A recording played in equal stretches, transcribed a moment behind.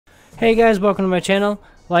Hey guys, welcome to my channel.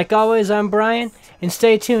 Like always, I'm Brian, and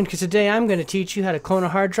stay tuned because today I'm going to teach you how to clone a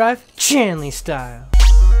hard drive Chanley style.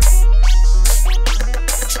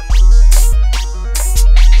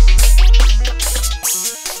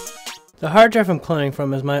 The hard drive I'm cloning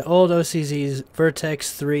from is my old OCZ's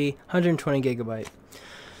Vertex 3 120GB.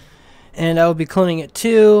 And I will be cloning it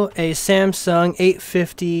to a Samsung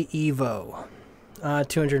 850 EVO,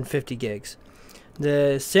 250 gigs.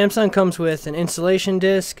 The Samsung comes with an installation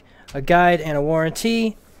disc, a guide, and a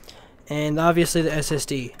warranty, and obviously the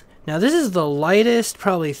SSD. Now this is the lightest,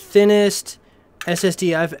 probably thinnest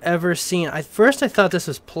SSD I've ever seen. First I thought this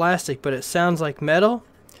was plastic, but it sounds like metal.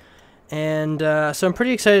 And so I'm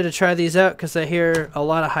pretty excited to try these out because I hear a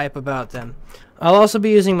lot of hype about them. I'll also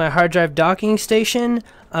be using my hard drive docking station.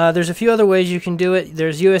 There's a few other ways you can do it.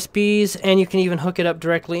 There's USBs, and you can even hook it up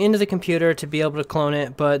directly into the computer to be able to clone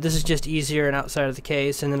it, but this is just easier and outside of the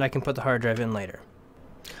case, and then I can put the hard drive in later.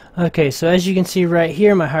 Okay, so as you can see right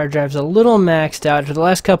here, my hard drive's a little maxed out. For the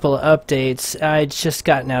last couple of updates, it's just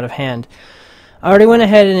gotten out of hand. I already went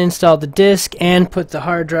ahead and installed the disk and put the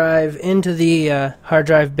hard drive into the hard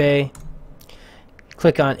drive bay.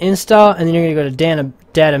 Click on install, and then you're going to go to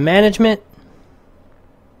data management,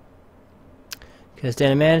 because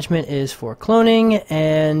data management is for cloning,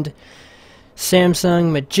 and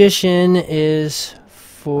Samsung Magician is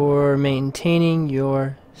for maintaining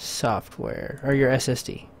your software or your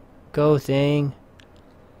SSD. Go thing.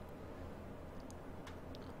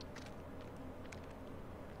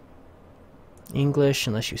 English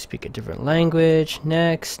unless you speak a different language.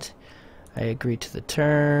 Next. I agree to the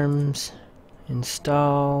terms.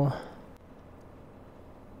 Install.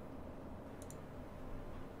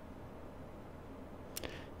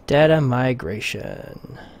 Data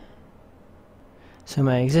migration. So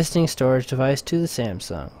my existing storage device to the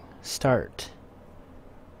Samsung. Start.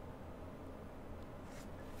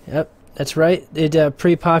 Yep, that's right. It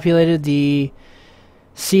pre-populated the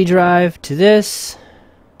C drive to this.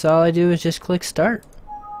 So all I do is just click start.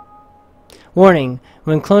 Warning,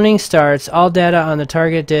 when cloning starts, all data on the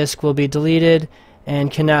target disk will be deleted and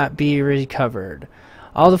cannot be recovered.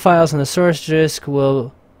 All the files on the source disk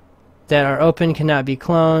that are open cannot be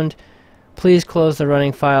cloned. Please close the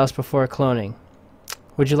running files before cloning.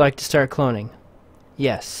 Would you like to start cloning?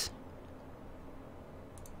 Yes.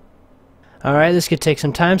 Alright, this could take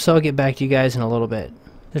some time, so I'll get back to you guys in a little bit.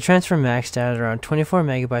 The transfer maxed out at around 24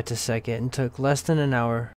 megabytes a second and took less than an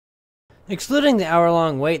hour. Excluding the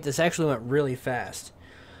hour-long wait, this actually went really fast.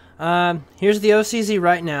 Here's the OCZ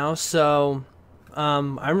right now, so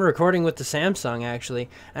I'm recording with the Samsung actually,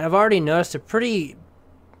 and I've already noticed a pretty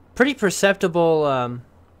perceptible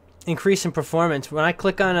increase in performance. When I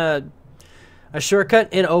click on a shortcut,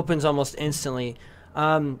 it opens almost instantly.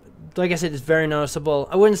 Like I said, it's very noticeable.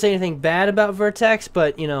 I wouldn't say anything bad about Vertex,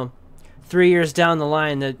 but you know, 3 years down the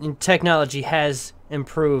line, the technology has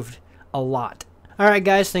improved a lot. Alright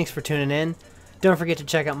guys, thanks for tuning in. Don't forget to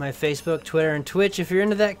check out my Facebook, Twitter, and Twitch if you're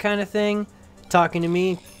into that kind of thing. Talking to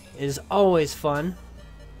me is always fun.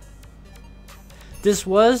 This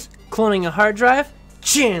was cloning a hard drive,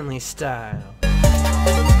 Chanley style.